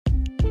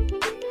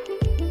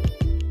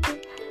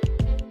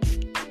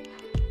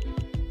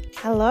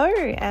Hello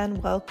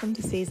and welcome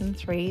to season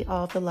 3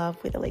 of the Love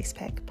with Elise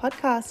Peck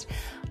podcast.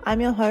 I'm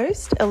your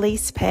host,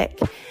 Elise Peck,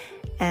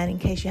 and in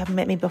case you haven't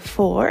met me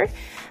before,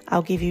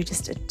 I'll give you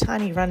just a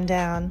tiny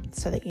rundown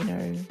so that you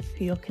know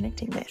who you're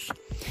connecting with.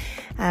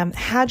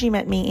 How'd you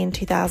met me in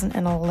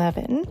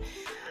 2011?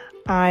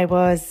 I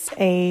was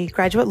a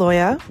graduate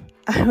lawyer.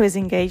 I was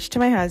engaged to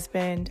my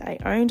husband. I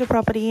owned a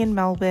property in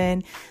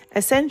Melbourne.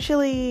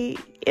 Essentially,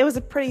 it was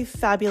a pretty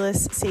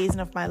fabulous season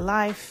of my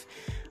life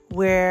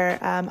where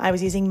I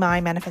was using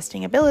my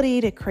manifesting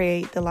ability to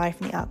create the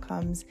life and the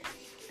outcomes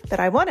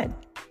that I wanted.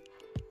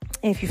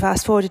 If you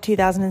fast forward to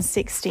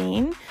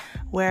 2016,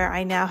 where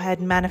I now had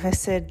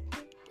manifested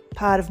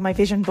part of my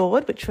vision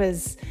board, which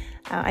was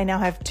I now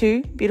have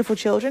 2 beautiful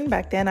children.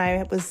 Back then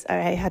I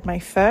had my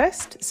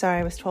first, so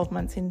I was 12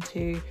 months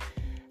into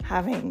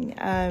having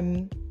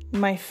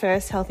my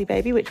first healthy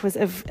baby, which was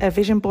a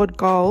vision board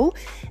goal,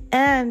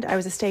 and I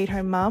was a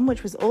stay-at-home mum,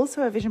 which was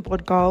also a vision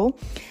board goal.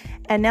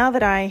 And now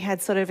that I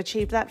had sort of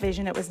achieved that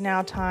vision, it was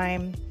now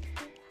time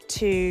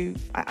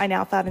I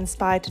now felt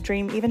inspired to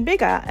dream even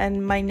bigger.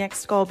 And my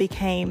next goal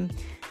became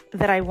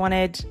that I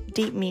wanted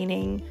deep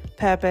meaning,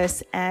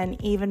 purpose,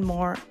 and even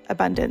more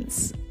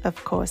abundance,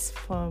 of course,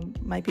 for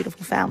my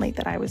beautiful family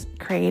that I was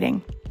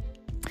creating.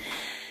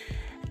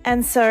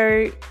 And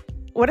so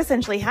what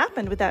essentially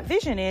happened with that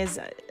vision is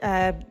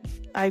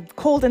I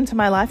called into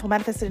my life, or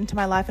manifested into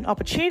my life, an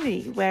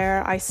opportunity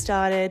where I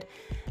started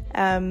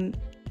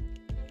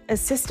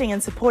assisting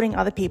and supporting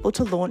other people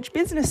to launch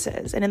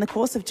businesses. And in the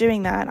course of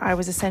doing that, I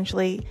was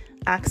essentially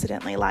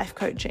accidentally life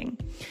coaching.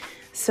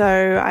 So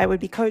I would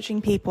be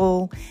coaching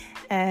people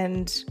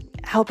and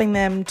helping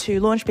them to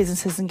launch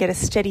businesses and get a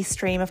steady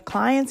stream of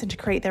clients and to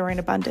create their own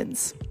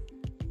abundance.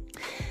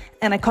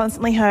 And I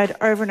constantly heard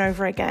over and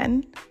over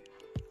again,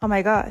 oh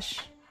my gosh,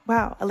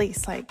 wow,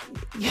 Elise, like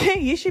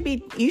you should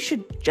be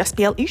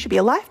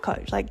a life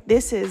coach. Like,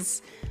 this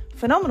is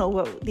phenomenal,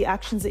 what the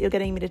actions that you're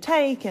getting me to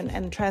take and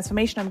the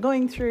transformation I'm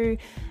going through,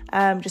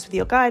 just with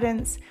your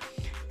guidance.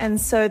 And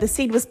so the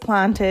seed was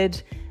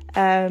planted.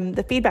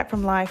 The feedback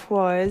from life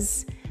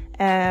was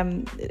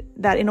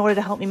that in order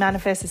to help me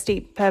manifest this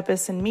deep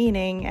purpose and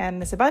meaning and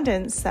this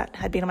abundance that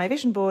had been on my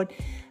vision board,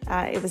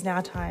 it was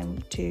now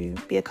time to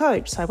be a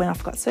coach. So I went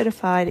off, got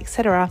certified,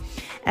 etc.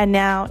 And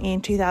now in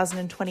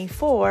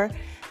 2024,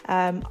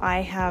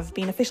 I have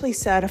been officially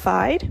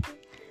certified.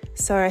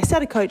 So I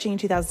started coaching in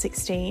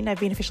 2016. I've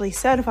been officially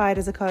certified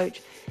as a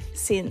coach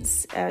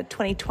since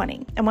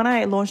 2020. And when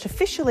I launched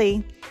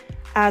officially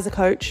as a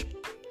coach,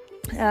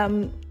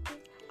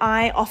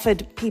 I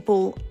offered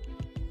people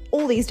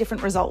all these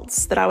different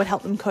results that I would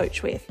help them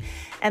coach with.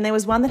 And there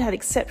was one that had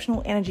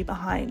exceptional energy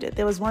behind it.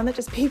 There was one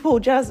that people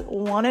just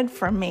wanted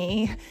from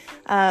me.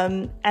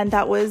 And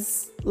that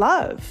was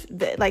love.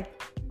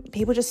 Like,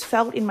 people just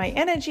felt in my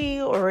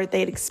energy, or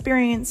they'd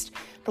experienced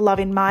the love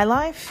in my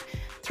life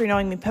through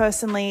knowing me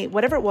personally.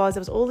 Whatever it was, there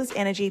was all this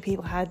energy.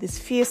 People had this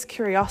fierce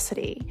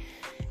curiosity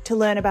to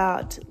learn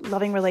about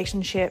loving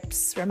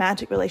relationships,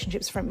 romantic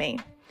relationships from me.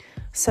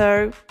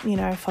 So,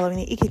 following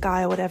the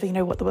Ikigai or whatever,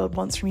 what the world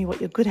wants from you, what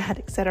you're good at,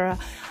 etc.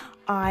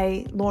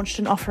 I launched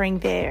an offering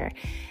there,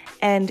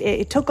 and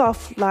it took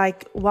off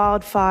like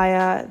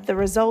wildfire. The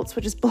results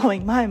were just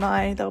blowing my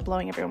mind. They were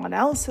blowing everyone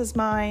else's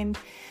mind.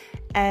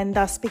 And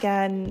thus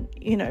began,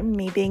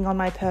 me being on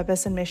my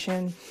purpose and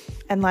mission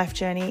and life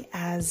journey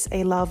as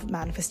a love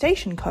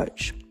manifestation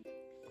coach.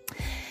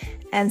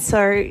 And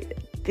so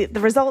the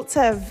results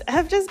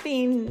have just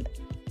been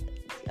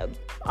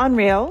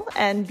unreal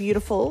and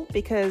beautiful,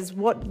 because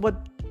what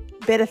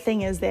better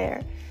thing is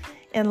there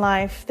in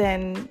life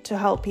than to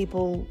help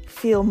people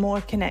feel more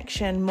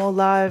connection, more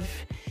love,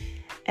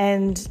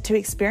 and to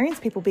experience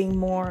people being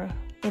more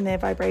in their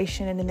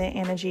vibration and in their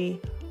energy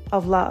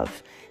of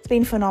love. It's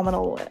been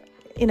phenomenal.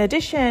 In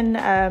addition,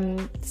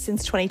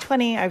 since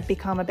 2020, I've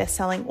become a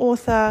best-selling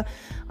author.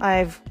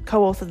 I've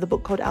co-authored the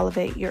book called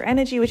Elevate Your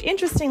Energy, which,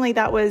 interestingly,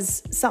 that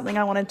was something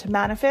I wanted to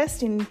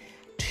manifest in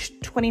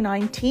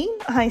 2019.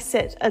 I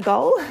set a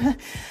goal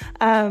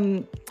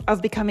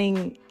of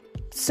becoming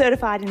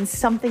certified in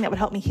something that would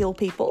help me heal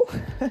people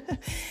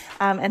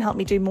and help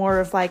me do more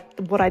of like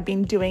what I'd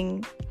been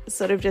doing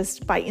sort of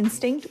just by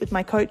instinct with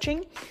my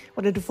coaching.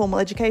 Wanted a formal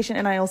education,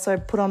 and I also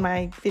put on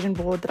my vision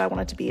board that I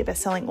wanted to be a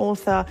best-selling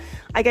author.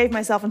 I gave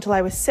myself until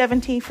I was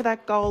 70 for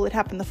that goal. It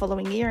happened the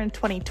following year in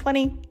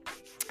 2020.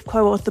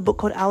 Co-authored the book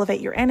called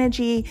Elevate Your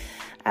Energy.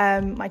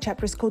 My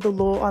chapter is called The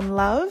Law on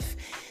Love,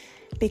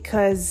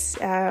 because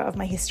of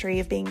my history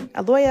of being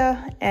a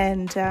lawyer,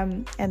 and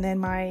then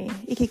my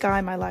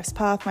Ikigai, my life's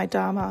path, my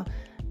Dharma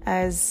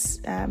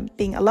as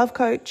being a love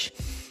coach.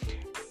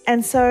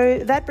 And so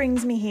that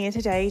brings me here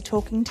today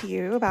talking to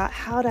you about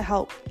how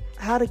to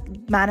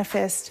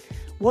manifest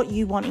what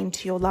you want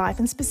into your life,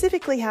 and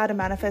specifically how to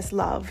manifest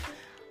love.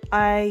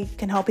 I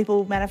can help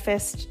people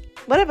manifest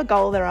whatever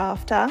goal they're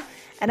after.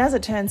 And as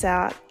it turns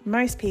out,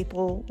 most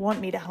people want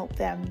me to help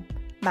them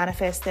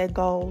manifest their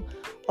goal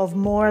of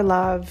more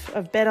love,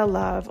 of better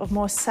love, of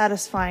more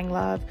satisfying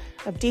love,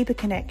 of deeper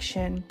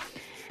connection,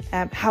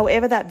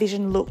 however that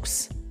vision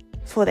looks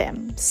for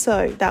them.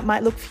 So that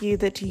might look for you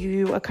that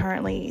you are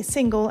currently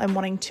single and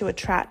wanting to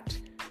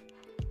attract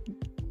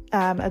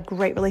a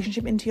great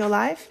relationship into your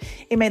life.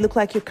 It may look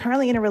like you're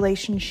currently in a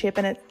relationship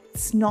and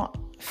it's not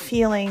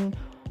feeling,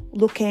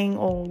 looking,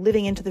 or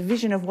living into the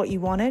vision of what you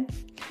wanted.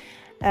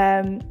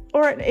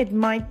 Or it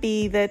might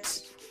be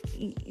that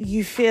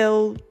you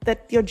feel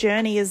that your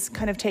journey is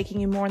kind of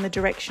taking you more in the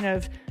direction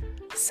of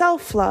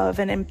self-love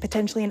and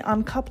potentially an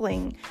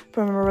uncoupling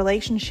from a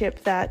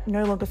relationship that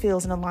no longer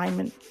feels in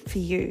alignment for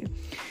you.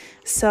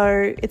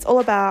 So it's all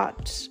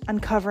about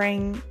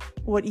uncovering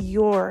what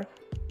your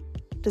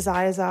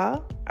desires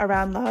are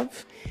around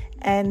love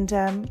and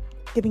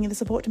giving you the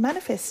support to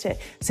manifest it.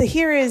 So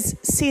here is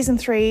season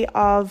 3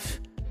 of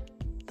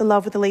the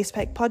Love with Elise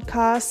Peck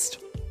podcast,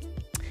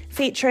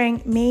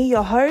 featuring me,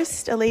 your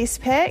host, Elise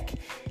Peck.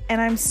 And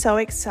I'm so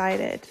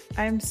excited.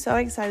 I'm so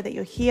excited that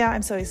you're here.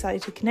 I'm so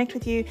excited to connect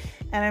with you.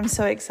 And I'm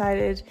so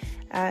excited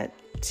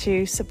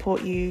to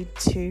support you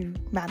to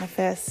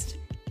manifest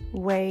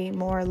way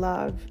more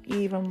love,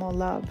 even more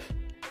love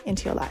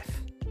into your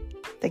life.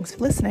 Thanks for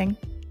listening.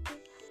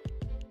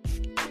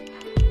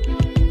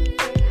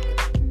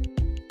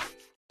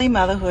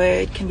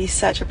 Motherhood can be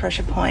such a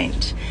pressure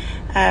point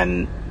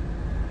in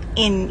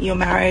your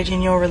marriage,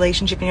 in your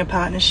relationship, in your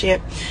partnership,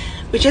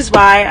 which is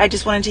why I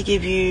just wanted to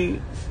give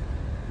you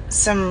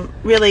some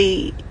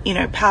really,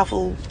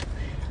 powerful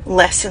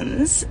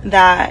lessons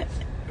that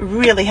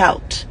really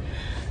helped.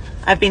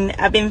 I've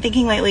been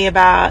thinking lately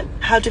about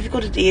how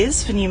difficult it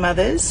is for new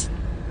mothers.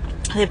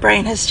 Their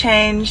brain has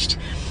changed,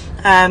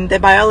 their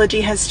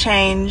biology has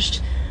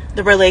changed,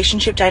 the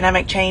relationship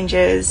dynamic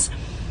changes,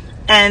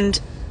 and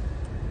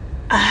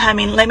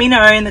let me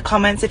know in the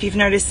comments if you've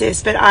noticed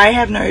this, but I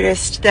have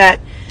noticed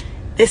that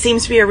there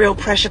seems to be a real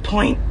pressure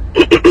point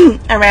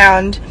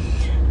around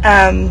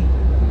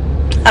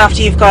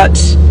after you've got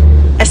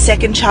a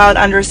second child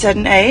under a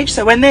certain age.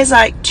 So when there's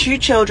like 2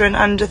 children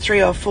under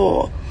 3 or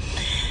 4,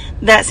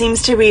 that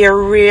seems to be a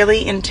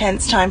really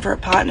intense time for a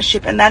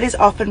partnership. And that is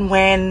often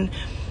when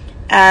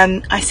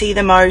I see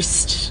the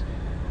most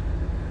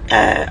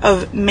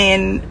of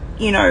men,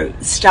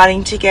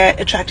 starting to get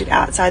attracted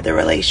outside the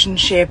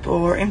relationship,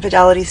 or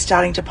infidelity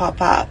starting to pop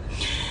up.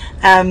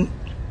 I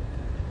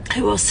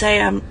will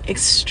say I'm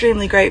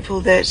extremely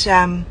grateful that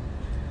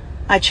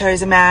I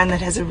chose a man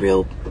that has a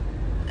real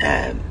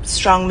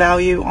strong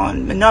value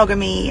on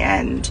monogamy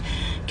and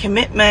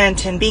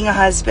commitment and being a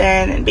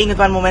husband and being with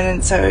one woman.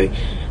 And so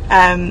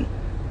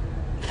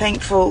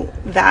thankful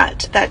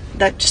that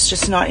that's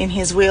just not in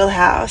his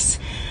wheelhouse,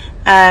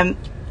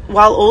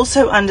 while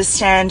also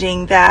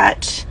understanding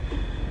that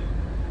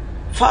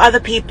for other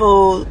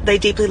people, they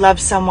deeply love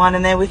someone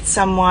and they're with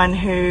someone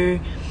who,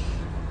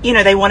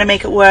 they want to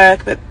make it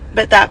work, but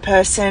that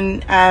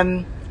person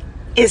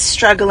is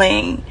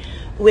struggling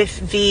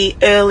with the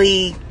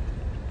early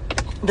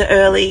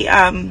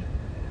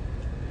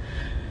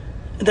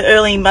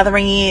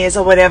mothering years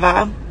or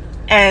whatever.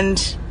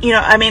 And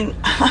I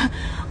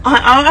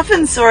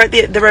often saw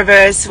it the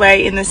reverse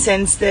way, in the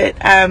sense that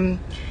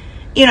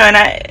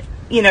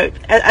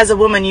as a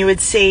woman, you would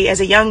see, as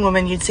a young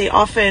woman, you'd see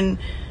often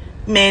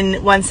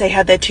men, once they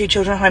had their 2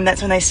 children at home,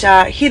 that's when they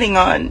start hitting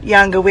on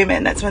younger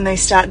women. That's when they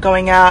start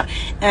going out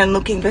and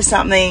looking for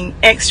something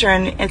extra.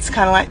 And it's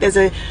kind of like there's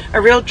a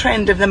real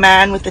trend of the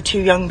man with the 2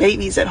 young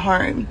babies at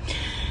home.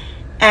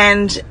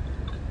 And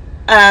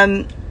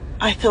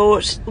I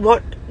thought,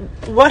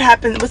 what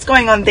happens, what's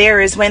going on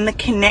there is when the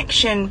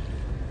connection,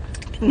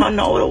 not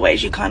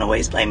always, you can't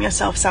always blame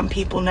yourself. Some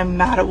people, no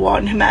matter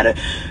what, no matter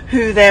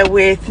who they're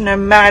with, no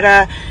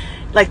matter,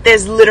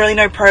 there's literally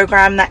no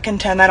program that can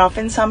turn that off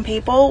in some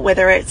people,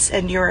 whether it's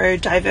a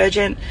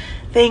neurodivergent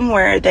thing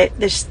where the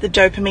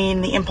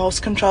dopamine, the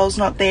impulse control's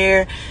not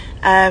there.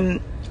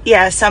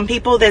 Some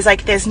people,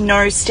 there's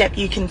no step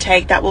you can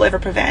take that will ever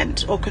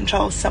prevent or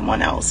control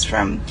someone else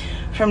from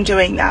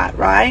doing that,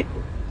 right?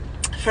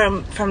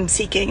 From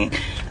seeking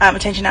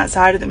attention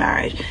outside of the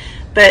marriage.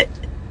 But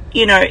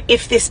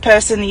if this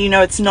person,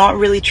 it's not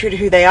really true to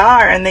who they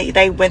are, and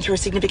they went through a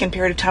significant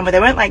period of time where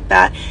they weren't like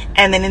that,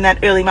 and then in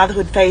that early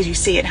motherhood phase you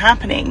see it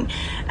happening,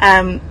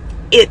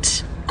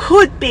 it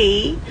could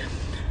be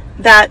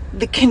that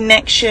the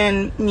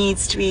connection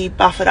needs to be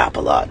buffered up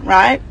a lot,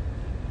 right?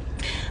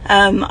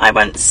 I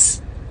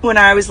once, when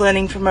I was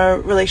learning from a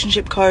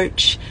relationship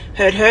coach,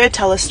 heard her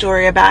tell a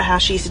story about how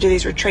she used to do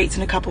these retreats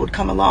and a couple would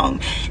come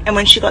along, and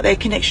when she got their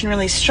connection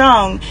really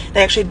strong,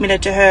 they actually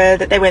admitted to her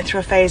that they went through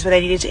a phase where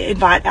they needed to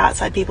invite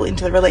outside people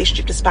into the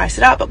relationship to spice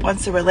it up. But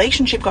once the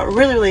relationship got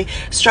really, really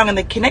strong and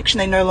the connection,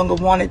 they no longer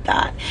wanted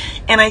that.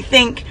 And I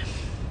think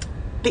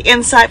the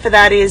insight for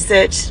that is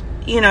that,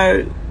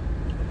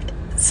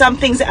 some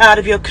things are out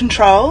of your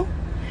control,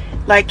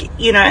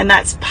 and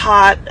that's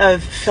part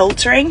of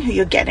filtering who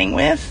you're getting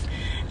with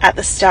at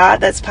the start.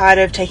 That's part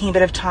of taking a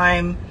bit of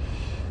time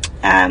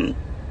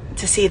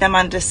to see them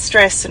under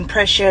stress and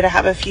pressure, to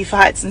have a few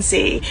fights and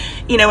see,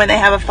 when they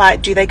have a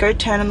fight, do they go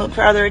turn and look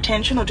for other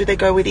attention, or do they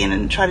go within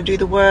and try to do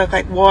the work?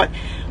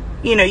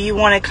 you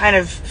want to kind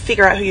of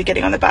figure out who you're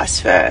getting on the bus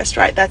first,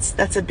 right?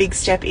 That's a big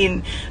step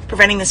in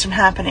preventing this from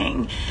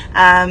happening.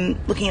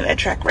 Looking at their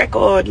track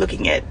record,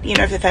 looking at,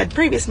 if they've had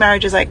previous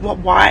marriages, like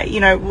why,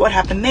 what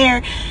happened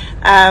there.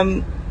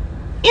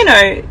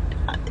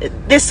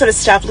 This sort of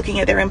stuff, looking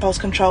at their impulse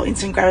control,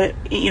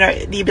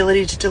 the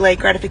ability to delay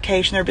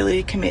gratification, their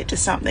ability to commit to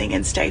something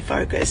and stay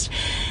focused.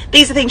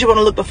 These are things you want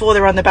to look before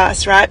they're on the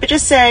bus, right? But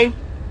just say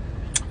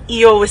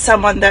you're with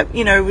someone that,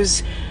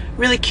 was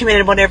really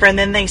committed and whatever, and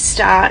then they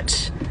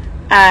start,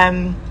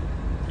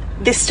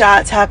 this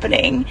starts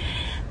happening,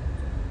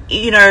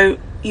 you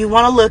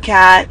want to look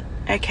at,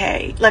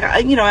 okay, like,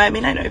 I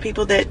know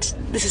people that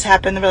this has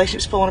happened, the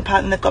relationship's fallen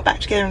apart and they've got back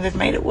together and they've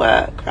made it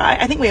work, right?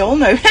 I think we all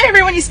know,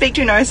 everyone you speak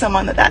to knows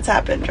someone that's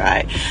happened,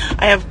 right?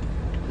 I have,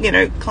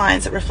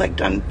 clients that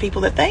reflect on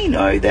people that they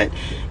know that,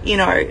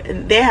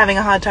 they're having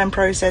a hard time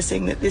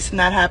processing that this and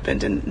that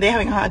happened, and they're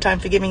having a hard time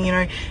forgiving,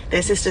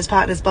 their sisters,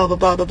 partners, blah, blah,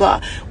 blah, blah,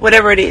 blah,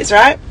 whatever it is,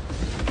 right?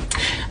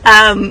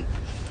 And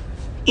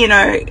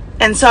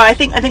so I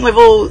think we've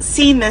all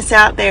seen this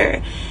out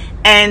there.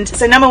 And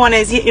so number one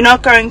is you're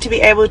not going to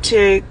be able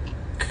to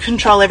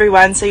control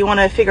everyone, so you want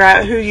to figure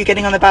out who you're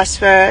getting on the bus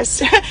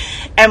first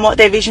and what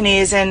their vision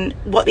is and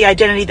what the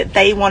identity that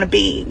they want to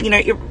be.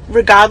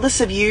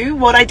 Regardless of you,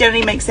 what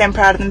identity makes them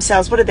proud of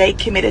themselves? What are they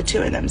committed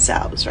to in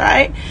themselves,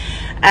 right?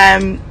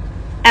 And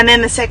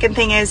then the second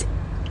thing is,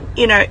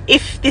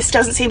 if this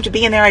doesn't seem to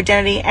be in their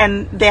identity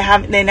and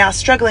they're now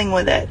struggling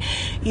with it,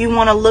 you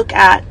want to look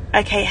at,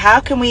 okay,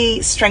 how can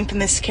we strengthen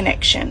this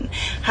connection?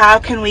 How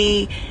can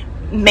we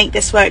make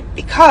this work?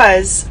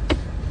 Because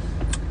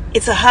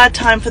it's a hard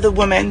time for the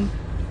woman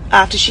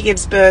after she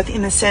gives birth,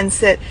 in the sense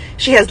that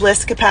she has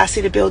less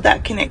capacity to build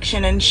that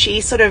connection, and she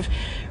sort of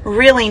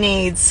really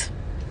needs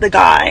the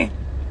guy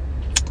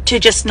to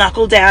just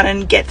knuckle down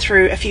and get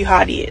through a few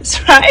hard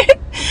years, right?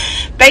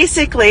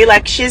 Basically,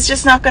 like, she's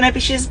just not going to be,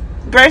 she's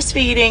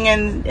breastfeeding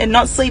and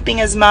not sleeping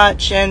as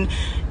much, and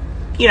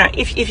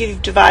if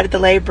you've divided the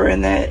labor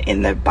in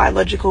the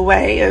biological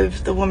way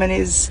of the woman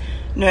is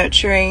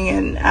nurturing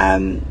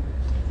and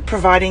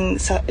providing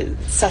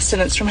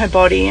sustenance from her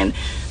body, and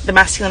the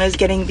masculine is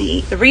getting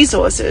the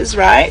resources,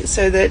 right,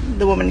 so that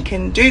the woman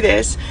can do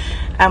this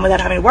without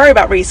having to worry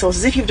about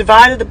resources. If you've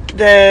divided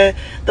the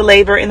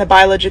labor in the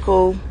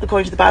biological,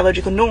 according to the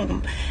biological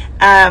norm,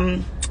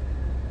 then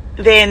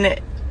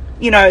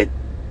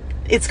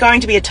it's going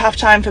to be a tough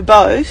time for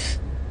both,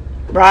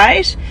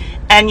 right?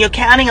 And you're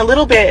counting a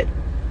little bit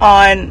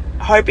on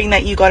hoping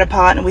that you got a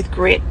partner with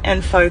grit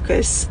and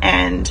focus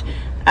and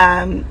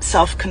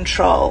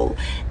self-control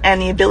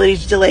and the ability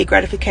to delay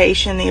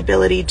gratification, the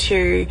ability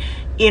to,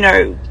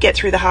 get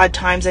through the hard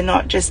times and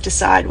not just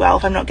decide, well,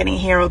 if I'm not getting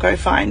here, I'll go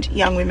find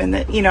young women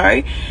that,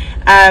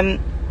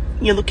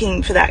 you're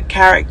looking for that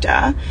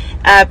character.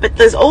 But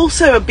there's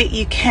also a bit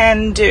you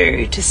can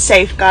do to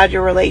safeguard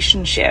your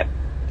relationship.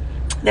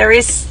 There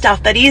is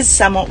stuff that is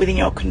somewhat within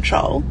your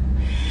control,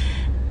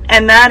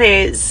 and that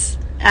is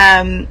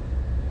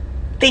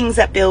things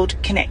that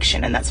build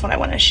connection, and that's what I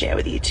want to share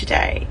with you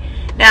today.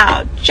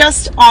 Now,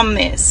 just on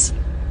this,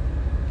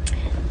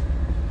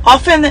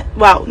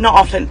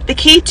 the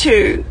key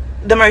to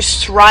the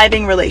most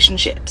thriving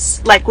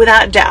relationships, like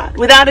without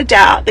a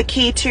doubt, the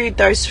key to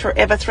those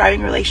forever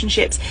thriving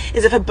relationships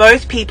is if for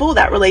both people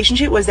that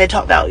relationship was their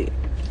top value.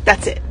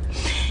 That's it.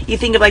 You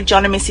think of like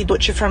John and Missy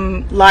Butcher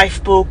from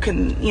Life Book,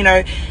 and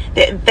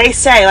they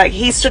say, like,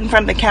 he stood in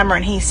front of the camera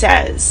and he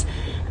says,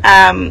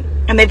 and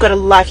they've got a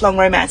lifelong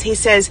romance. He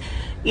says,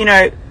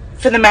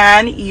 for the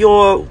man,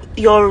 your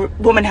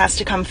woman has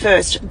to come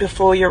first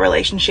before your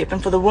relationship,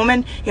 and for the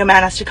woman, your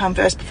man has to come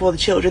first before the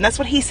children. That's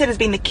what he said has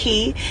been the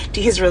key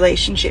to his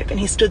relationship. And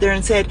he stood there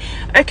and said,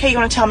 okay, you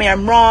want to tell me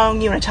I'm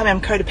wrong, you want to tell me I'm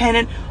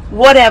codependent,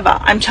 whatever,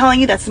 I'm telling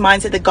you that's the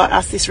mindset that got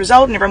us this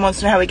result, and everyone wants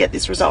to know how we get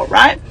this result,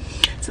 right?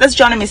 So that's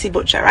John and Missy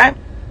Butcher, right?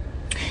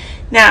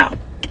 Now,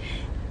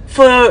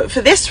 for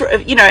this,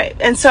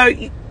 and so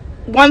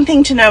one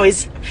thing to know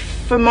is,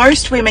 for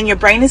most women, your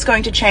brain is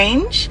going to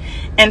change,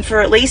 and for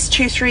at least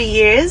 2-3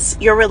 years,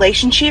 your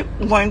relationship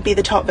won't be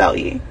the top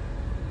value.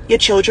 Your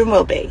children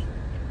will be,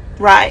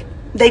 right?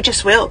 They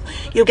just will.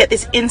 You'll get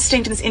this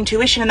instinct and this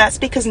intuition, and that's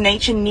because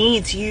nature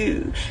needs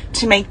you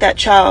to make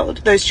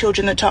those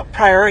children the top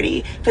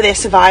priority for their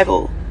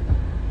survival.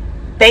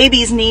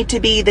 Babies need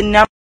to be the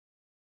number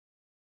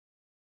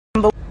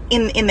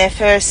in their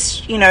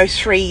first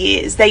 3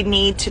 years. They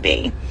need to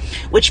be,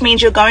 which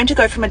means you're going to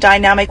go from a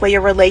dynamic where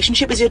your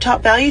relationship is your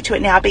top value to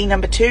it now being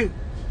number 2.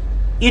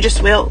 You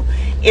just will.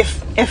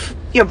 If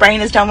your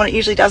brain has done what it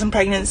usually does in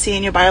pregnancy,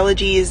 and your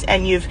biology is,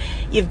 and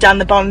you've done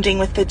the bonding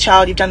with the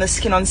child, you've done the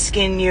skin on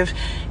skin, if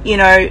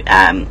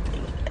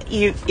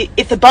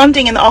the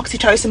bonding and the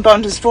oxytocin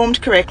bond is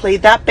formed correctly,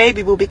 that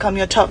baby will become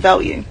your top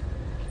value,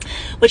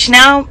 which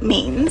now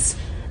means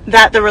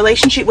that the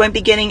relationship won't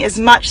be getting as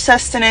much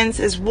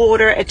sustenance, as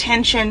water,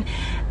 attention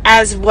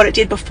as what it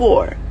did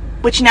before,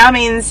 which now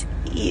means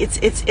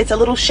it's a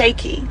little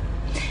shaky.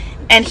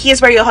 And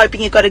here's where you're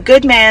hoping you've got a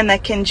good man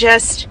that can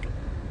just,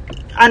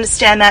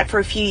 understand that for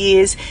a few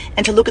years,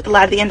 and to look at the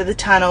light at the end of the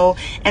tunnel,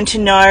 and to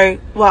know,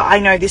 well, I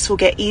know this will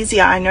get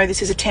easier. I know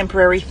this is a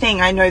temporary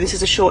thing. I know this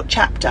is a short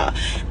chapter.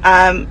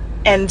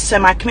 And so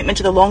my commitment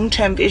to the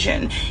long-term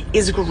vision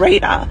is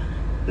greater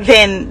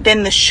than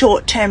the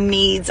short-term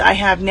needs I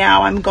have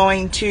now. I'm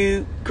going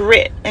to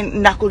grit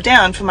and knuckle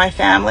down for my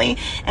family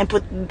and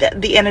put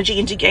the energy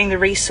into getting the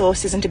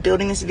resources into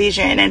building this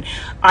vision, and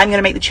I'm going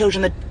to make the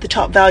children the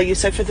top value.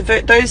 So for the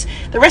rest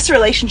of the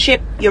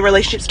relationship, your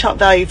relationship's top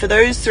value. For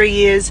those 3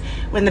 years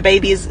when the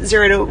baby is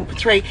 0 to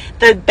 3,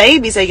 the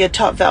babies are your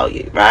top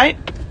value, right?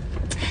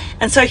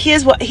 And so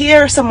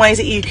here are some ways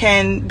that you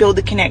can build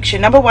the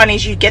connection. Number one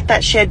is you get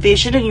that shared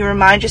vision and you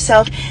remind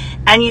yourself,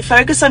 and you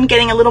focus on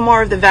getting a little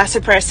more of the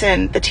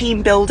vasopressin, the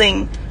team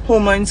building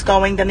hormones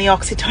going, than the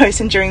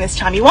oxytocin during this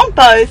time. You want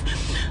both,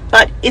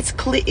 but it's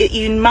clear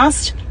you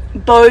must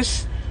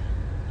both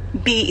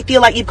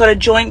feel like you've got a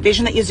joint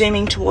vision that you're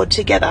zooming toward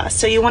together.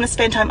 So you want to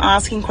spend time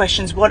asking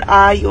questions. What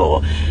are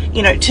your,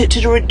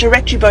 to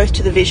direct you both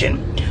to the vision.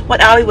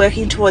 What are we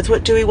working towards?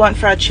 What do we want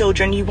for our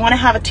children? You want to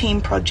have a team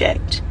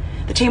project.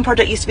 The team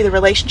project used to be the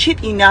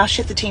relationship. You now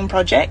shift the team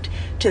project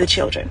to the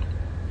children.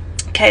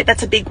 Okay,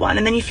 that's a big one.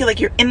 And then you feel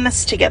like you're in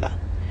this together,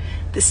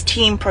 this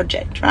team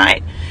project,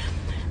 right?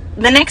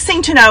 The next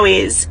thing to know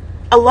is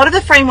a lot of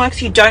the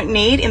frameworks you don't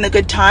need in the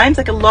good times,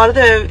 like a lot of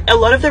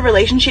the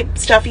relationship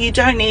stuff you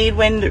don't need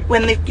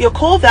when your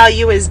core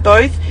value is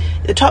both,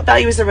 the top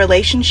value is the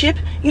relationship.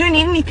 You don't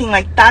need anything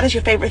like that as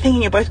your favorite thing,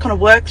 and you're both going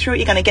to work through it.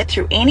 You're going to get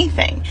through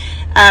anything.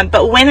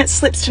 But when it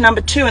slips to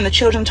number 2 and the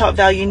children top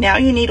value, now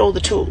you need all the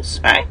tools,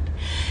 right?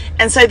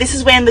 And so this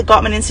is when the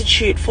Gottman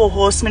Institute 4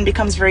 Horsemen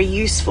becomes very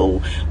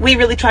useful. We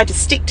really tried to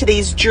stick to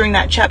these during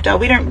that chapter.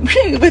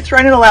 We're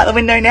throwing it all out the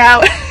window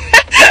now.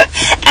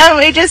 And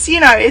we just,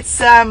 it's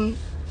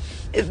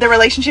the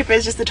relationship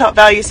is just the top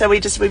value, so we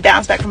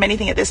bounce back from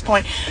anything at this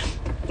point.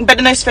 But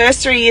in those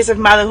first 3 years of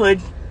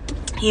motherhood,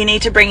 you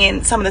need to bring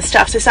in some of the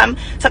stuff. So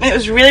something that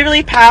was really,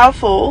 really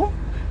powerful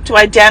to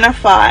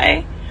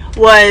identify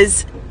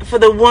was for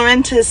the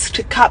woman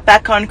to cut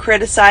back on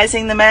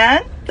criticizing the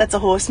man. That's a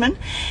horseman.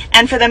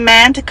 And for the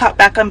man to cut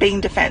back on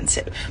being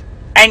defensive.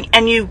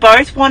 And you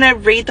both want to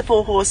read the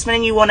 4 horsemen,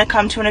 and you want to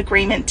come to an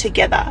agreement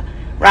together,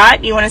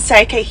 right? You want to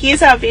say, okay,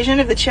 here's our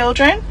vision of the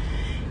children.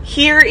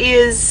 Here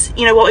is,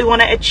 what we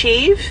want to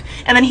achieve.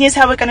 And then here's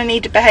how we're going to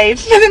need to behave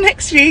for the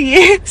next few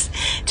years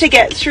to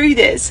get through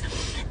this.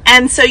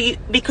 And so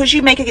because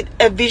you make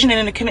a vision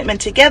and a commitment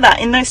together,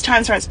 in those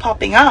times where it's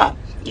popping up,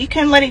 you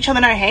can let each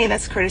other know, hey,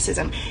 that's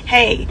criticism.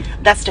 Hey,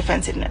 that's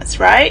defensiveness,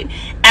 right?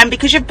 And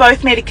because you've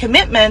both made a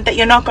commitment that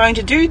you're not going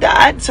to do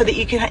that, so that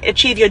you can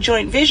achieve your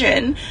joint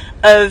vision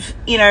of,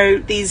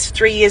 these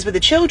 3 years with the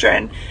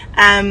children,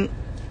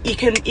 you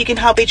can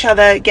help each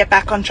other get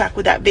back on track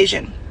with that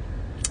vision,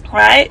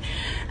 right?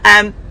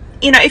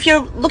 If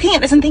you're looking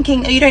at this and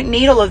thinking, oh, you don't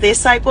need all of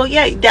this, like, well,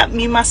 yeah, that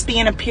you must be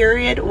in a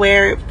period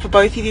where for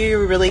both of you,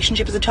 your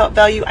relationship is a top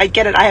value. I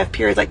get it. I have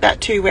periods like that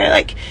too,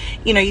 where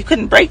you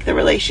couldn't break the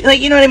relationship.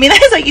 Like, you know what I mean?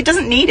 It's like, it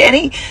doesn't need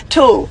any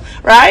tool,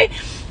 right?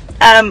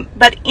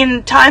 But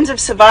in times of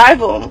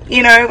survival,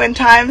 when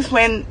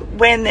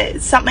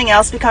something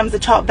else becomes the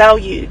top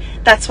value,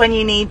 that's when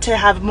you need to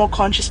have more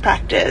conscious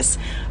practice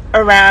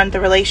around the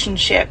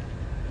relationship.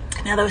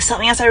 Now, there was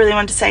something else I really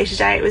wanted to say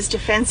today. It was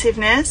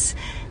defensiveness.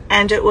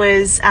 And it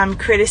was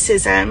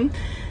criticism.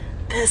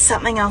 There's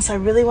something else I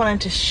really wanted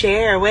to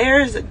share.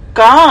 Where is it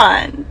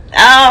gone?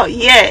 Oh,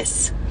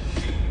 yes.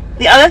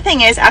 The other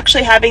thing is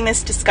actually having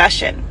this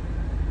discussion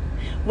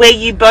where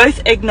you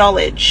both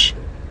acknowledge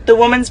the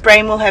woman's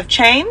brain will have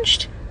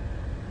changed.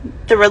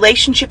 The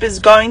relationship is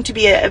going to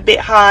be a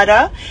bit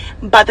harder,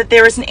 but that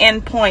there is an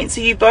end point.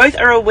 So you both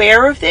are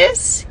aware of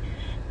this.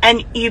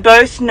 And you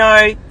both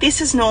know this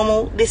is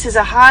normal, this is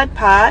a hard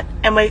part,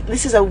 and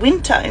this is a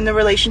winter in the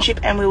relationship,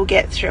 and we will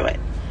get through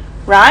it,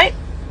 right?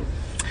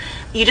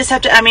 You just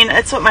have to,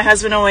 that's what my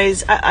husband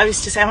always, I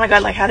used to say, oh my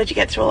God, like, how did you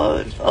get through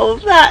all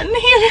of that? And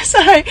he was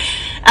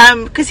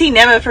so, because he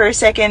never for a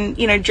second,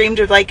 dreamed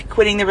of like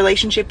quitting the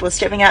relationship or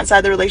stepping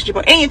outside the relationship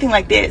or anything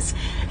like this.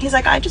 He's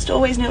like, I just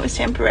always knew it was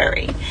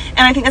temporary. And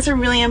I think that's a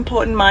really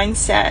important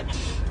mindset.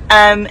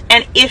 And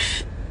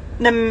if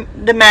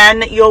the man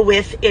that you're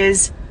with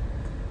is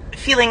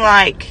feeling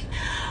like,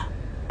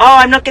 oh,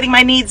 I'm not getting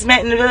my needs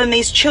met and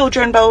these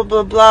children, blah,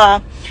 blah, blah,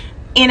 blah,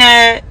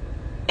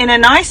 in a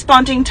nice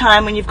bonding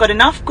time when you've got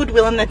enough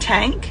goodwill in the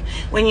tank,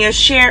 when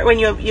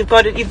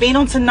you've been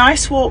on some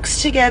nice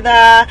walks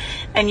together,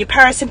 and your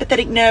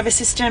parasympathetic nervous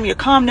system, your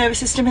calm nervous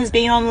system has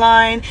been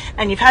online,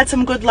 and you've had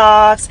some good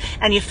laughs,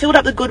 and you've filled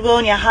up the goodwill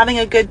and you're having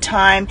a good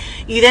time,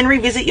 you then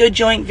revisit your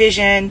joint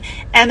vision,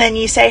 and then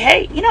you say,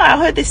 hey, I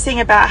heard this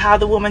thing about how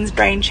the woman's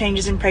brain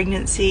changes in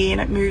pregnancy, and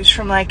it moves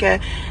from like a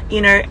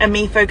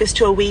me focus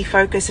to a we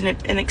focus, and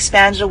an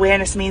expanded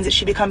awareness means that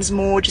she becomes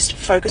more just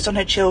focused on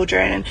her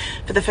children, and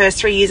for the first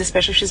 3 years,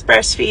 especially if she's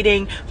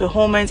breastfeeding, the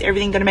hormones,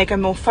 everything going to make her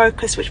more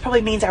focused, which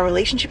probably means our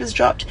relationship has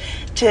dropped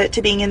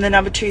to being in the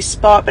number 2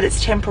 spot, but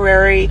it's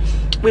temporary.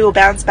 We will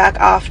bounce back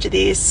after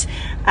this.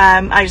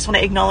 I just want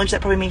to acknowledge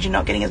that probably means you're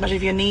not getting as much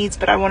of your needs,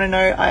 but I want to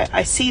know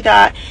I see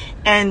that,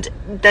 and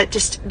that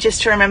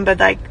just to remember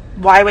like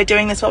why we're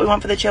doing this, what we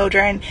want for the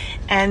children,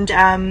 and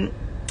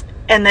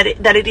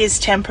that it is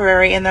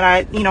temporary, and that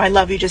I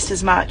love you just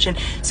as much. And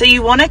so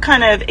you want to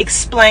kind of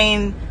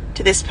explain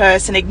to this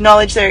person,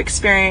 acknowledge their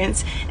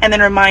experience, and then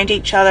remind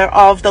each other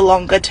of the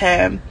longer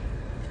term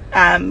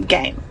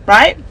game,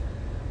 right?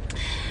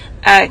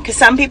 Because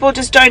some people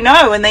just don't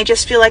know, and they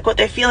just feel like what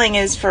they're feeling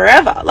is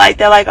forever. Like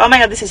they're like, oh my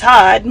god, this is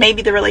hard.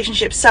 Maybe the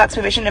relationship sucks.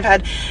 Maybe I shouldn't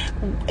have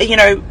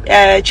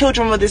had,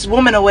 children with this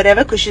woman or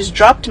whatever, because she's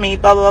dropped me.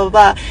 Blah blah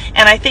blah blah.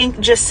 And I think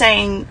just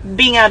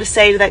being able to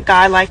say to that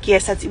guy, like,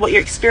 yes, that's what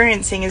you're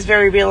experiencing is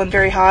very real and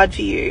very hard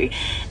for you,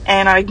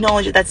 and I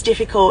acknowledge that that's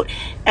difficult.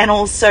 And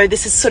also,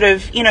 this is sort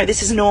of,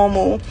 this is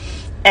normal.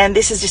 And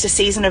this is just a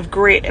season of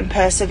grit and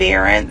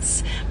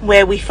perseverance,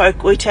 where we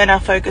turn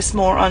our focus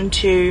more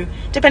onto,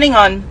 depending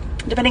on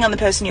the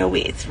person you're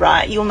with,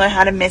 right? You'll know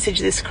how to message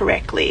this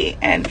correctly,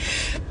 and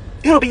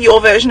it'll be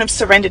your version of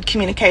surrendered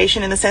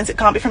communication, in the sense it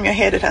can't be from your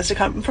head, it has to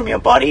come from your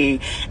body.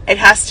 It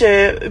has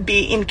to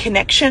be in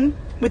connection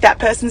with that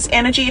person's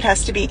energy. It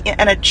has to be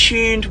an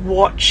attuned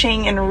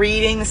watching and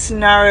reading the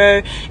scenario.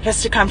 It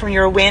has to come from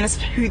your awareness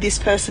of who this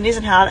person is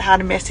and how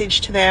to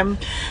message to them.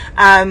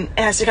 It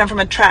has to come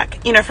from a track,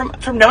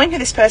 from knowing who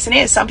this person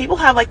is. Some people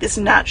have like this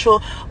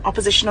natural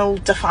oppositional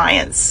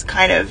defiance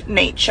kind of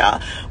nature,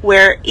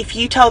 where if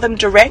you tell them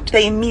direct,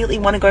 they immediately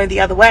want to go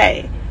the other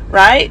way,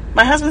 right?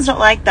 My husband's not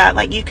like that.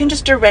 Like, you can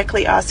just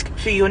directly ask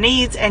for your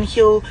needs, and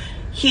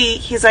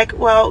he's like,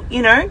 well,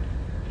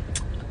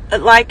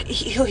 like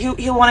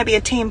he'll want to be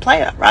a team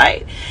player,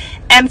 right?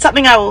 And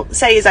something I will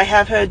say is, I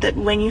have heard that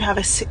when you have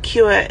a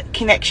secure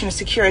connection, a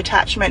secure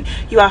attachment,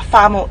 you are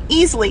far more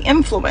easily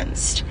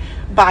influenced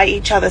by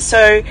each other.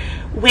 So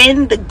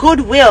when the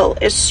goodwill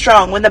is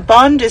strong, when the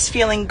bond is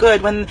feeling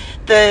good, when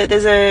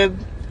there's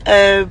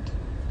a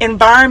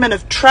environment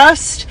of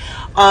trust,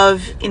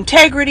 of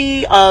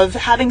integrity, of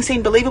having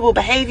seen believable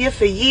behavior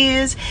for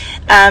years,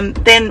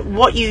 then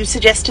what you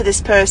suggest to this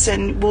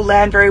person will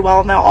land very well.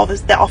 And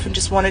they often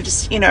just want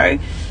to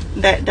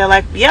they're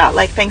like, yeah,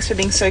 like, thanks for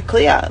being so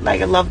clear.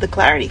 Like, I love the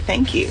clarity.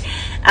 Thank you.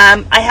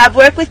 I have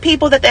worked with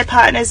people that their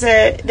partners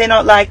they're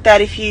not like that.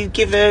 If you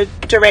give a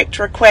direct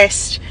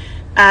request,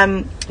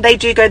 they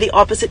do go the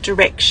opposite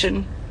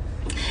direction.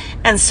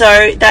 And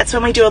so that's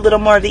when we do a little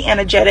more of the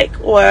energetic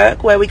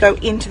work, where we go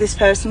into this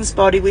person's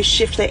body, we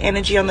shift their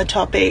energy on the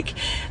topic.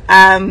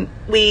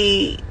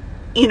 We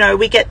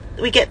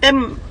get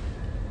them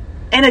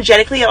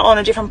energetically on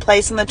a different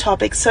place on the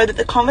topic, so that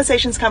the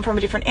conversations come from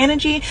a different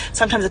energy.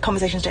 Sometimes the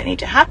conversations don't need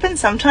to happen.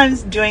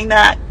 Sometimes doing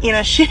that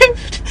inner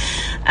shift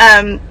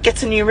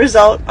gets a new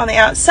result on the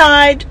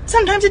outside.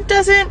 Sometimes it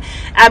doesn't.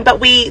 But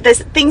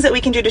there's things that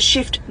we can do to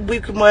shift. We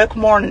can work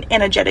more on an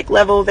energetic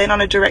level than on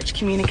a direct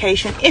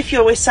communication, if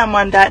you're with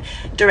someone that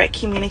direct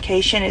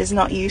communication is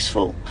not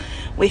useful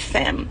with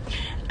them.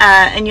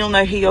 And you'll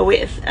know who you're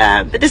with.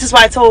 But this is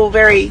why it's all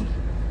very...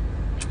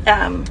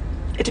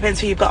 it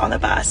depends who you've got on the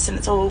bus, and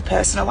it's all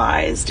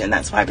personalized, and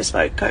that's why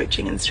bespoke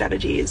coaching and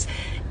strategy is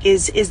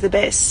the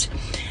best.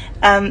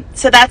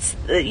 So that's,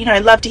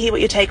 love to hear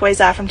what your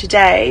takeaways are from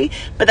today,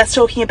 but that's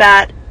talking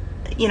about,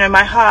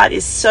 my heart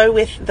is so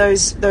with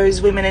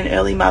those women in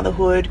early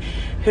motherhood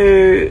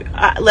who,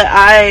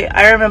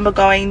 I remember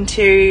going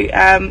to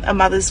a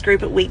mother's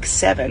group at week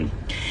 7,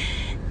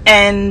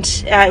 and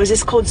it was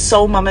just called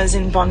Soul Mamas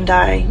in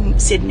Bondi,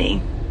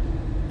 Sydney,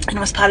 and it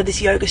was part of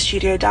this yoga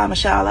studio,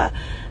 Dharmashala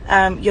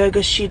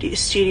yoga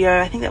studio,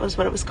 I think that was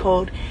what it was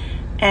called.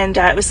 And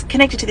it was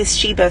connected to this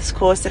She Births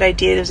course that I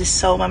did. It was this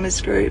Soul Mamas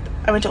group.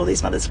 I went to all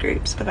these mothers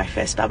groups, but my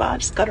first baba, I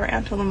just got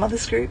around to all the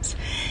mothers groups.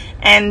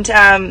 And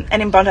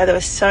in Bondi there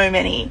were so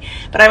many.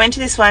 But I went to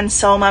this one,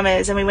 Soul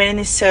Mamas, and we went in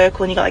this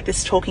circle, and you got like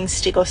this talking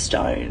stick or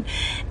stone.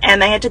 And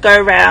they had to go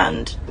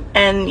around,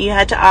 and you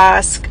had to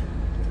ask,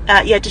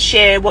 you had to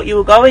share what you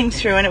were going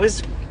through. And it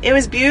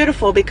was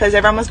beautiful, because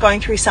everyone was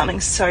going through something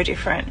so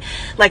different.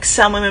 Like,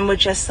 some women were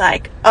just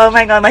like, oh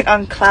my god, like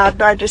on cloud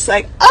nine, just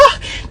like, oh,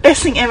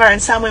 best thing ever. And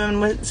some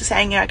women were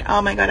saying, like,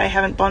 oh my god, I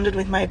haven't bonded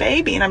with my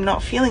baby, and I'm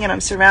not feeling it.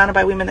 I'm surrounded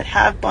by women that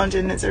have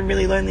bonded, and it's a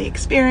really lonely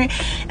experience.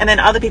 And then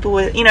other people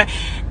were, and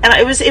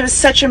it was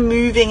such a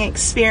moving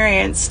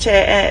experience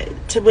to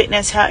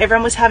witness how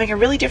everyone was having a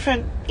really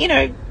different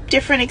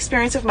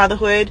experience of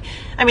motherhood.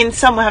 I mean,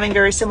 some were having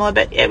very similar,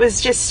 but it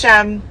was just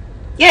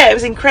it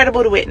was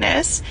incredible to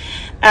witness.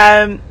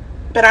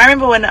 But I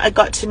remember when it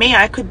got to me,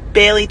 I could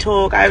barely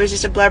talk. I was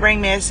just a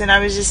blubbering mess, and I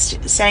was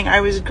just saying I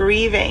was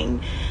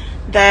grieving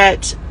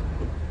that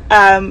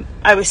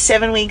I was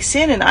 7 weeks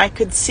in, and I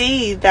could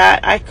see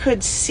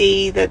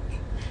that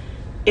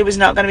it was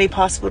not going to be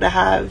possible to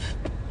have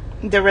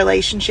the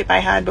relationship I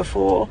had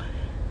before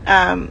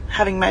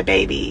having my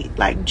baby,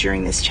 like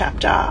during this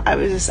chapter. I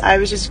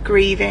was just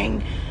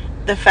grieving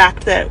the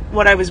fact that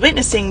what I was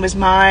witnessing was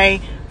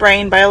my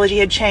brain biology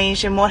had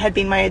changed, and what had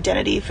been my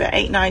identity for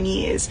 8-9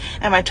 years,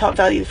 and my top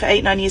value for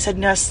 8-9 years had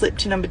now slipped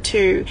to number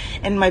 2,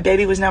 and my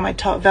baby was now my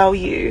top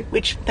value,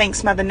 which,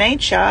 thanks Mother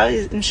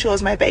Nature,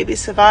 ensures my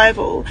baby's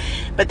survival.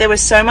 But there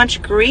was so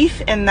much grief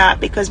in that,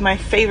 because my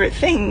favorite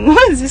thing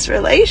was this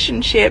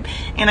relationship,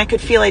 and I could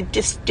feel I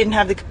just didn't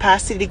have the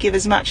capacity to give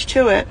as much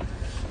to it.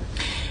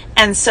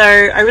 And so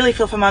I really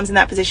feel for mums in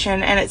that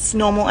position, and it's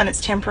normal and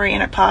it's temporary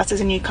and it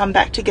passes, and you come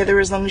back together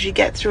as long as you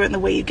get through it. And the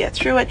way you get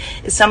through it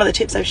is some of the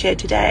tips I've shared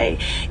today.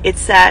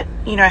 It's that,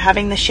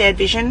 having the shared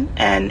vision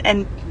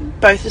and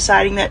both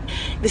deciding that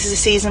this is a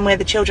season where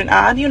the children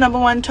are your number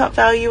 1 top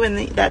value,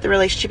 and that the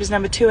relationship is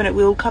number 2, and it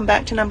will come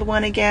back to number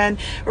 1 again.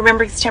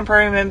 Remember it's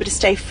temporary. Remember to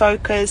stay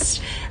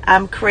focused,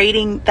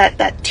 creating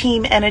that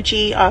team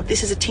energy of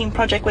this is a team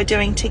project we're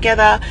doing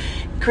together,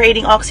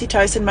 creating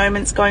oxytocin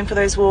moments, going for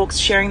those walks,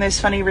 sharing those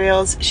funny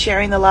reels,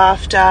 sharing the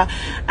laughter,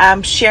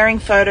 sharing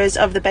photos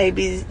of the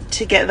baby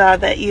together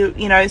that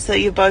so that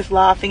you're both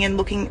laughing and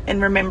looking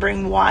and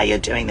remembering why you're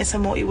doing this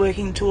and what you're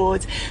working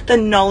towards, the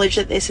knowledge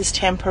that this is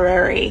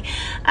temporary,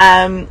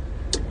 and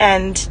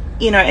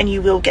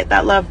you will get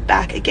that love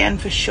back again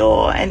for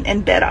sure,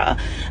 and better,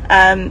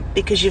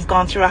 because you've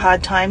gone through a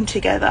hard time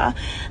together.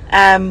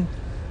 And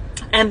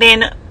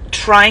then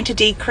trying to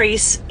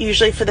decrease,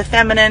 usually for the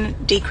feminine,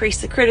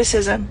 decrease the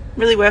criticism,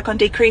 really work on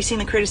decreasing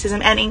the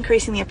criticism and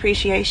increasing the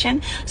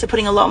appreciation. So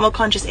putting a lot more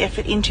conscious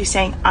effort into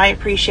saying, I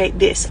appreciate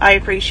this, I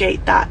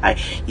appreciate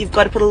that. You've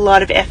got to put a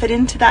lot of effort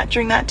into that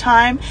during that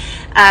time.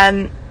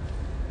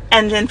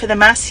 And then for the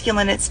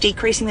masculine, it's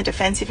decreasing the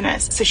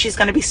defensiveness. So she's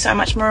going to be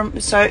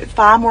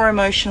far more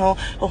emotional.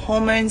 Her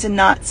hormones are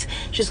nuts.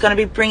 She's going to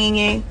be bringing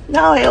you,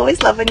 I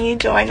always love when you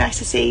join. Nice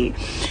to see you.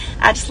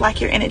 I just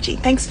like your energy.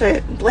 Thanks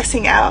for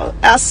blessing our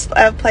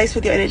place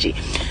with your energy.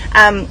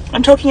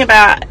 I'm talking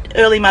about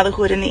early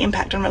motherhood and the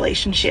impact on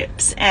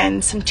relationships,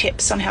 and some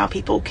tips on how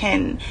people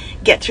can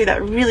get through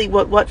that. Really,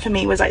 what for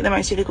me was like the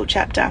most difficult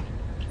chapter.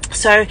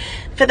 So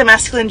for the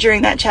masculine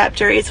during that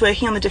chapter, it's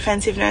working on the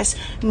defensiveness,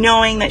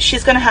 knowing that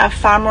she's going to have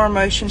far more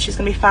emotions, she's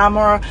going to be far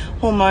more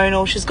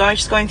hormonal, she's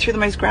going through the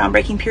most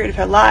groundbreaking period of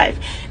her life,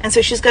 and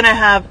so she's going to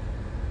have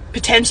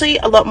potentially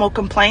a lot more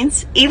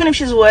complaints, even if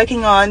she's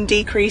working on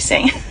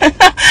decreasing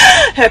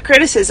her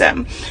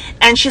criticism.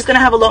 And she's going to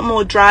have a lot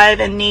more drive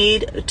and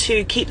need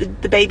to keep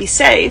the baby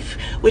safe,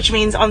 which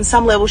means on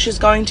some level she's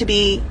going to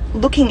be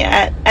looking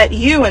at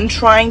you and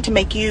trying to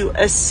make you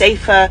a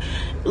safer,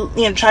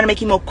 trying to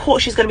make you more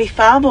cautious. She's going to be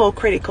far more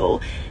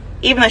critical,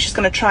 even though she's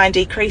going to try and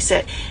decrease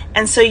it.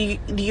 And so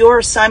your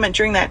assignment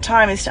during that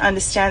time is to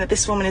understand that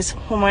this woman is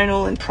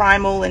hormonal and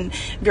primal and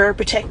very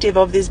protective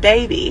of this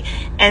baby.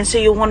 And so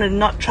you'll want to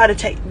not try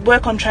to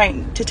work on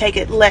trying to take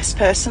it less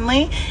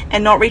personally,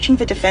 and not reaching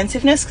for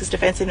defensiveness, because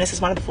defensiveness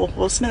is one of the 4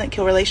 horsemen that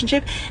kill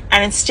relationship,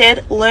 and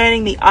instead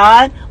learning the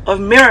art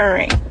of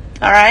mirroring.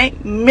 All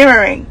right?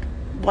 Mirroring.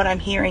 What I'm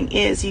hearing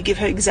is you give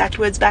her exact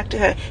words back to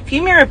her. If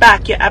you mirror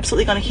back, you're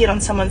absolutely going to hit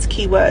on someone's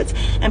key words,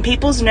 and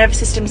people's nervous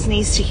systems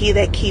needs to hear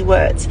their key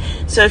words.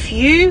 So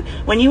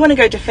when you want to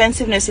go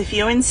defensiveness, if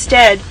you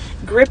instead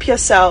grip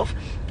yourself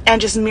and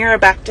just mirror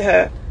back to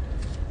her,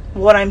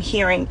 what I'm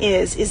hearing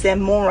is there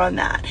more on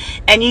that,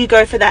 and you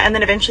go for that, and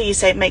then eventually you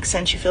say it makes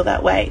sense, you feel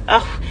that way.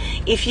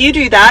 If you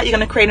do that, you're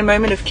going to create a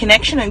moment of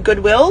connection and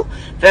goodwill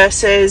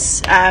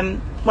versus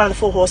one of the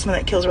 4 horsemen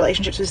that kills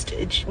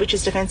relationships, which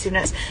is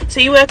defensiveness. So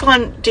you work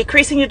on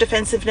decreasing your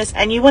defensiveness,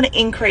 and you want to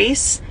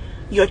increase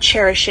your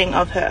cherishing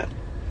of her.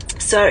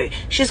 So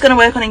she's going to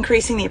work on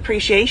increasing the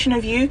appreciation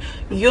of you.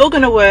 You're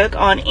going to work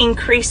on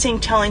increasing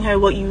telling her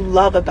what you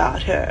love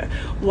about her,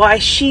 why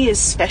she is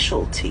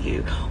special to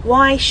you,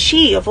 why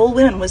she, of all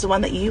women, was the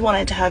one that you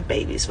wanted to have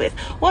babies with,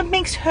 what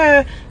makes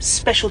her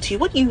special to you,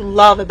 what you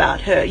love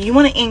about her. You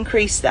want to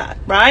increase that,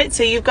 right?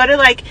 So you've got to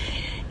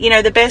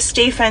the best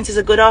defense is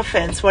a good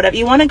offense, whatever.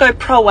 You want to go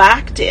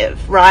proactive,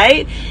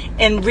 right?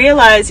 And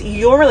realize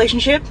your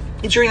relationship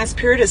during this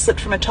period has slipped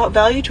from a top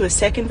value to a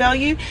second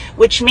value,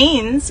 which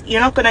means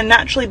you're not going to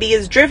naturally be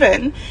as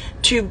driven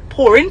to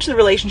pour into the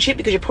relationship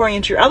because you're pouring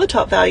into your other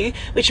top value,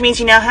 which means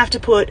you now have to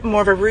put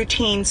more of a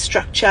routine,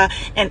 structure,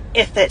 and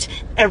effort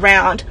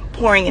around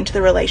pouring into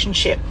the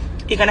relationship.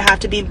 You're going to have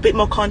to be a bit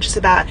more conscious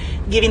about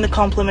giving the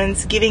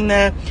compliments, giving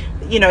the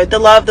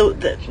love,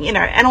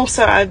 and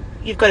also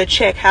you've got to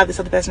check how this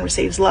other person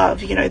receives love.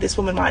 This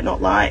woman might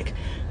not like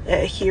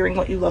hearing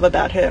what you love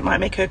about her. It might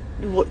make her,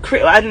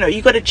 I don't know,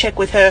 you've got to check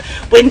with her,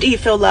 when do you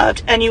feel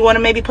loved? And you want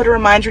to maybe put a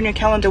reminder in your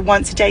calendar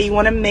once a day. You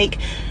want to make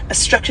a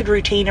structured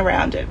routine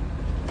around it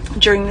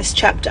during this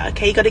chapter.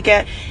 Okay, you got to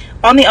get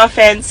on the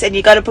offense, and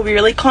you got to be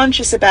really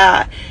conscious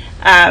about,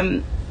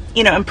 and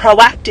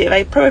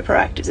proactive.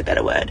 Proactive is a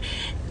better word,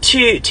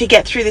 to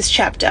get through this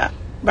chapter,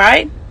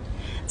 right?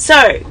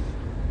 So,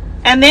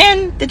 and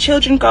then the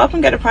children go up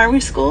and go to primary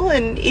school,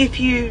 and if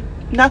you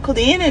knuckled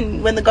in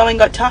and when the going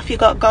got tough, you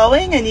got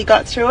going and you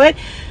got through it,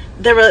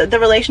 the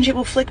relationship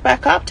will flick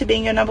back up to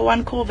being your number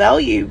 1 core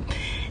value.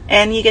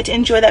 and you get to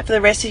enjoy that for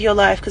the rest of your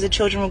life, because the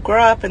children will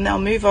grow up and they'll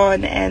move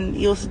on, and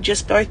you'll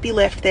just both be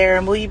left there.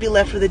 And will you be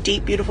left with a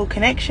deep, beautiful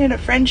connection, a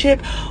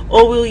friendship,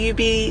 or will you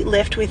be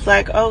left with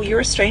like, oh,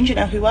 you're a stranger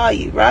now, who are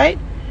you, right?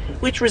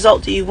 Which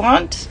result do you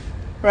want,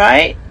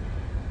 right?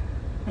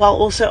 While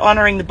also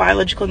honoring the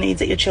biological needs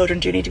that your children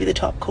do need to be the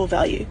top core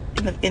value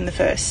in the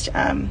first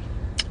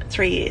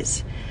 3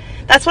 years.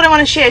 That's what I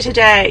want to share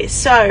today.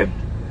 So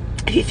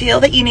if you feel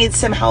that you need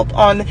some help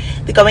on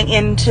getting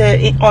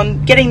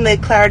the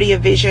clarity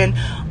of vision,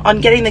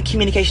 on getting the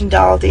communication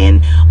dialed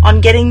in,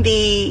 on getting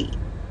the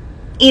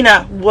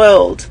inner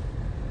world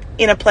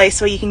in a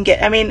place where you can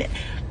get,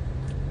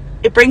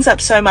 it brings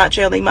up so much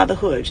early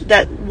motherhood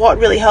that what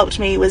really helped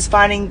me was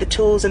finding the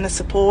tools and the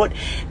support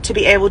to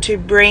be able to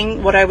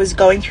bring what I was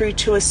going through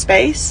to a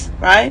space,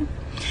 right,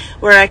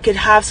 where I could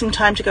have some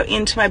time to go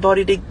into my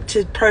body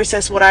to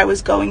process what I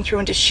was going through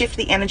and to shift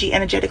the energy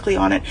energetically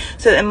on it,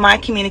 so that my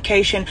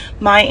communication,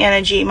 my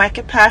energy, my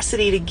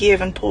capacity to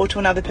give and pour to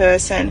another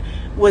person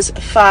was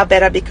far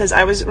better, because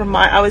I was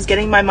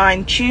getting my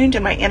mind tuned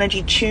and my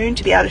energy tuned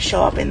to be able to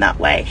show up in that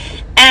way.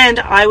 And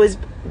I was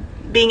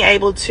being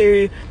able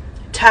to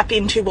tap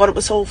into what it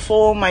was all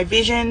for, my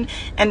vision,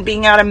 and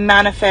being able to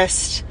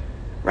manifest,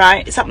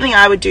 right? Something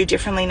I would do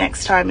differently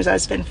next time is I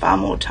would spend far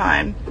more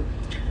time,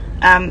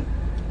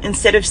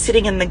 instead of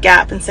sitting in the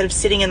gap, instead of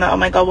sitting in the, oh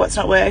my God, what's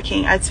not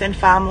working, I'd spend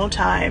far more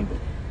time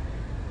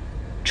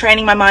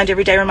training my mind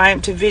every day,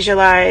 reminding to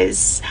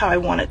visualize how I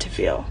want it to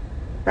feel,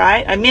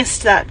 right? I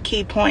missed that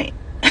key point.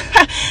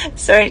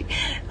 So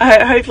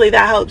hopefully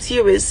that helps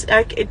you, is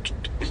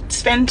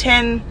spend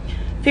 10-15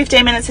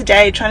 minutes a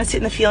day trying to sit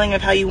in the feeling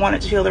of how you want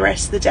it to feel the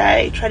rest of the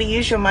day. Try to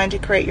use your mind to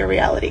create your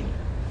reality.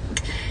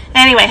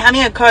 Anyway,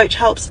 having a coach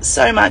helps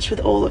so much with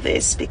all of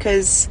this,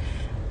 because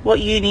what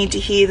you need to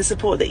hear, the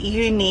support that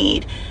you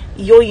need,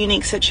 your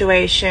unique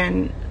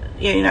situation,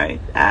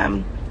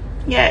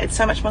 it's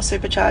so much more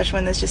supercharged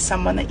when there's just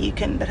someone that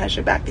has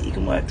your back, that you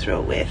can work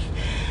through it with.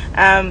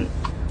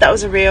 That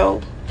was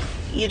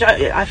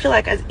I feel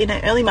like in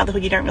early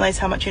motherhood, you don't realize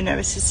how much your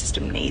nervous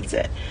system needs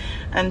it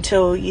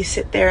until you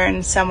sit there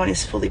and someone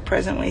is fully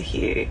present with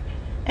you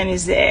and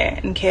is there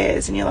and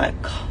cares, and you're like,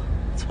 oh,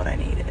 that's what I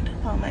needed.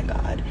 Oh my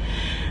God.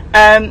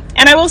 And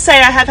I will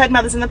say, I have had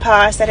mothers in the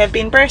past that have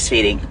been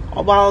breastfeeding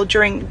while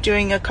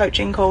doing a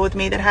coaching call with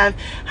me, that have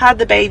had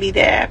the baby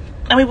there,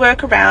 and we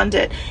work around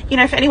it.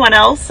 For anyone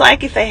else,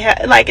 if they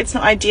it's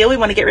not ideal, we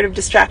want to get rid of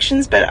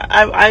distractions, but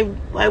I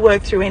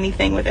work through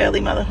anything with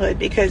early motherhood,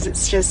 because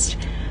it's just,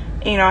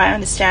 I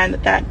understand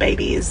that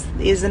baby is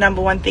the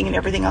number one thing, and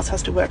everything else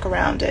has to work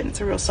around it. And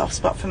it's a real soft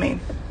spot for me,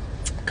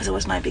 because it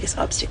was my biggest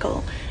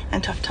obstacle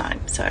and tough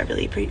time. So I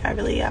really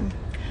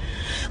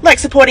like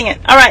supporting it.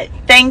 All right,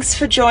 thanks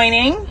for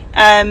joining.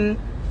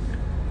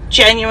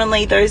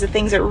 Genuinely, those are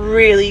things that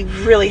really,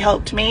 really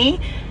helped me,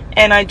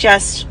 and I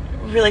just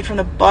really, from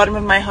the bottom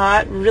of my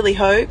heart, really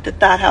hope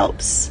that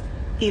helps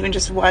even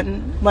just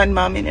one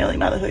mum in early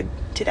motherhood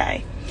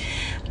today.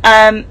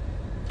 All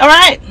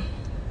right.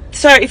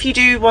 So if you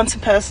do want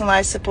some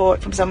personalized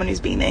support from someone who's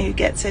been there, who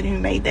gets it, who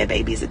made their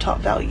babies a top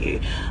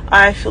value,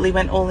 I fully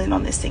went all in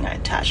on this thing. I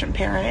attachment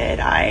parented.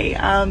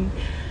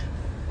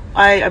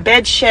 I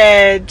bed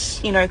shared,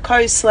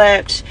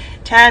 co-slept,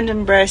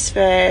 tandem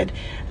breastfed,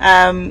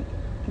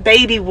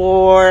 baby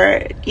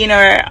wore, we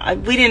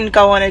didn't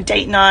go on a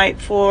date night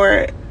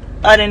for,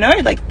 I don't know,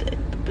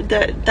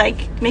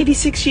 maybe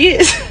 6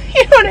 years.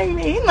 You know what I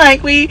mean?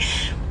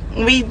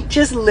 We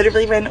just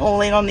literally went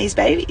all in on these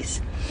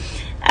babies.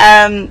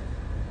 And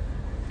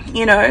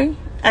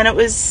it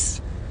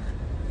was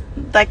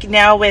like,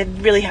 now we're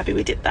really happy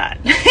we did that,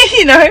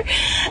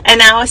 and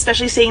now,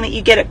 especially seeing that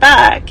you get it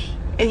back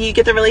and you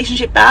get the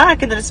relationship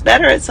back and then it's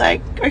better, it's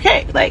like,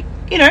 okay, great,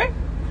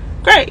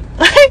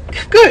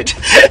 good.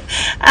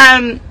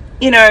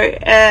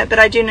 But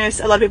I do notice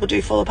a lot of people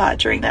do fall apart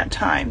during that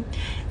time.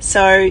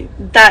 So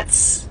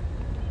that's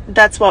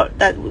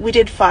what we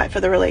did fight for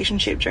the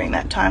relationship during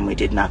that time. We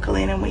did knuckle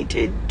in, and we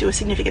did do a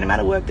significant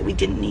amount of work that we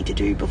didn't need to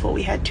do before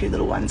we had 2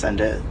 little ones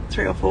under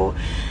 3 or 4.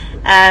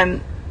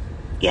 And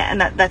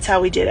that's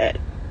how we did it.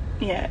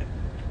 Yeah.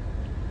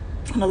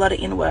 And a lot of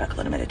inner work, a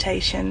lot of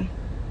meditation,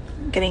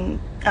 getting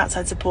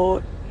outside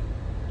support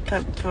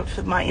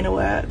for my inner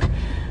work.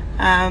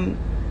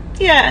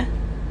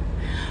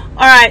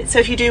 All right, so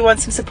if you do want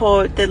some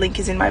support, the link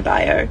is in my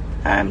bio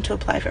to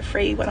apply for a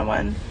free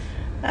one-on-one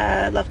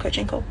love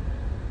coaching call.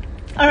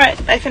 All right,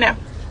 bye for now.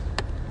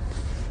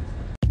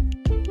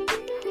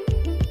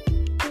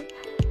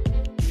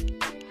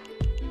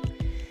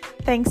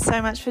 Thanks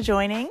so much for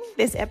joining.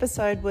 This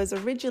episode was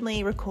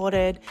originally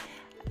recorded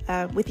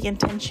with the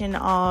intention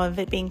of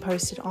it being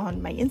posted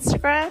on my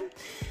Instagram.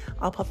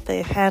 I'll pop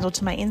the handle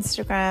to my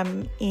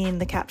Instagram in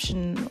the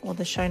caption or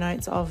the show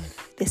notes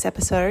of this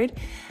episode.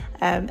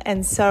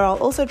 And so I'll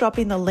also drop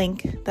in the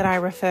link that I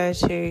refer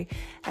to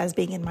as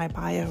being in my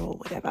bio or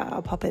whatever.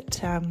 I'll pop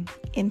it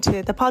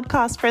into the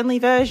podcast-friendly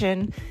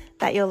version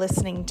that you're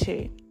listening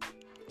to.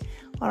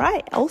 All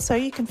right. Also,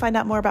 you can find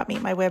out more about me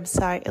at my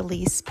website,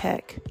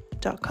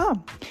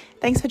 parenthood.com.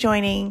 Thanks for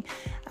joining.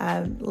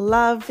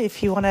 Love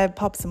if you want to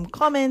pop some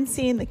comments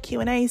in the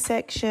Q&A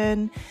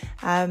section.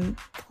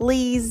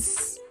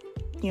 Please,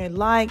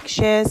 like,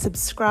 share,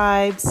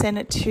 subscribe, send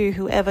it to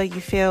whoever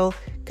you feel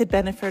could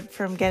benefit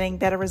from getting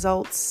better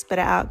results,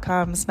 better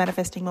outcomes,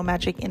 manifesting more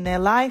magic in their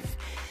life.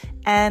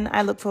 And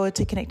I look forward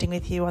to connecting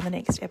with you on the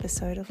next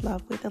episode of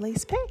Love with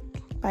Elise Peck.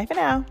 Bye for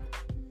now.